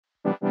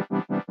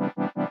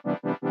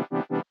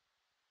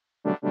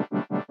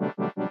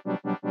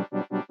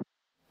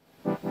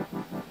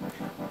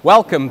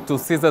Welcome to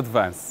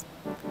SYSADVANCE.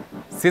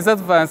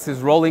 SYSADVANCE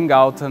is rolling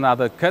out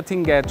another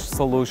cutting-edge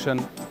solution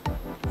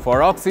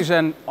for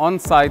oxygen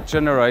on-site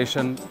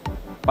generation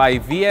by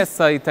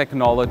VSA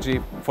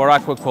technology for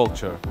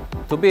aquaculture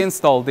to be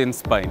installed in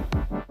Spain.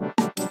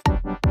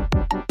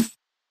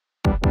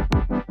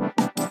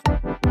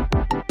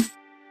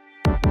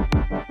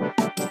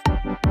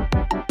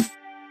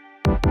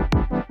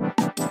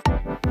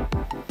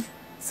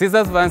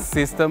 SYSADVANCE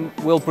system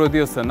will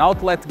produce an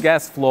outlet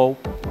gas flow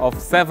of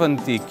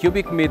 70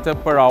 cubic meter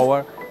per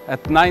hour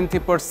at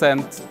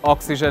 90%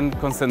 oxygen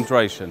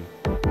concentration.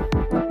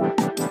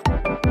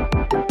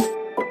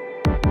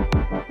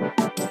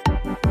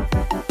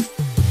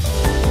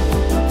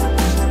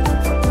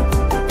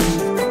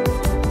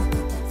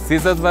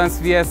 SYSADVANCE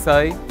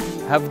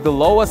VSA have the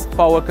lowest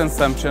power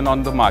consumption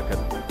on the market,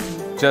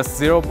 just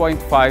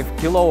 0.5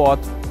 kilowatt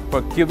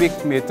per cubic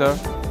meter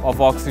of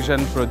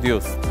oxygen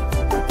produced.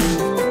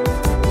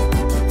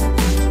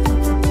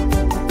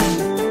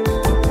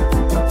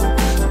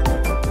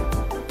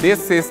 This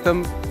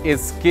system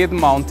is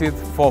skid-mounted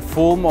for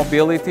full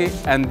mobility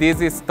and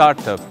easy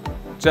startup,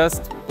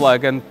 just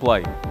plug and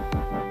play.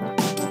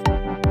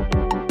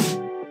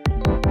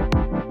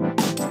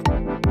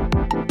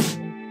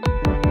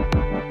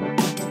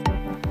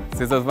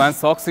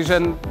 SYSADVANCE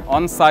Oxygen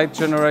on-site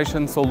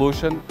generation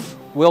solution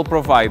will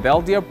provide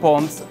healthier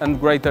ponds and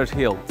greater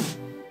yield.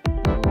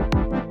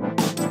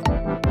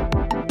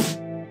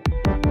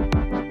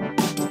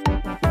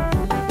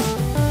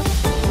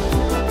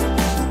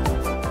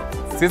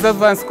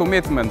 SYSADVANCE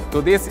commitment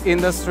to this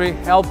industry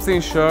helps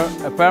ensure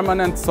a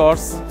permanent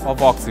source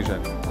of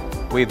oxygen,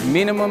 with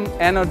minimum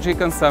energy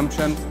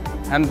consumption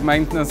and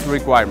maintenance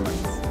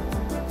requirements,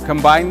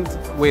 combined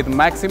with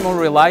maximum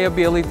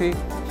reliability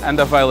and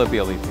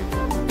availability.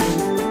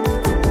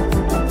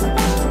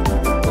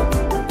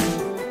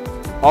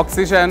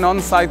 Oxygen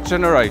on-site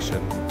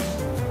generation,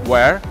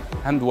 where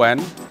and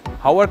when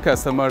our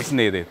customers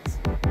need it.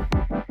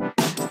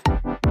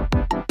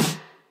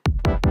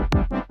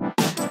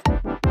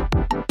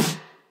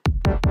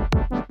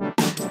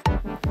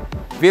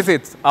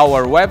 Visit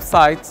our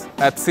website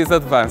at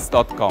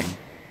sysadvance.com.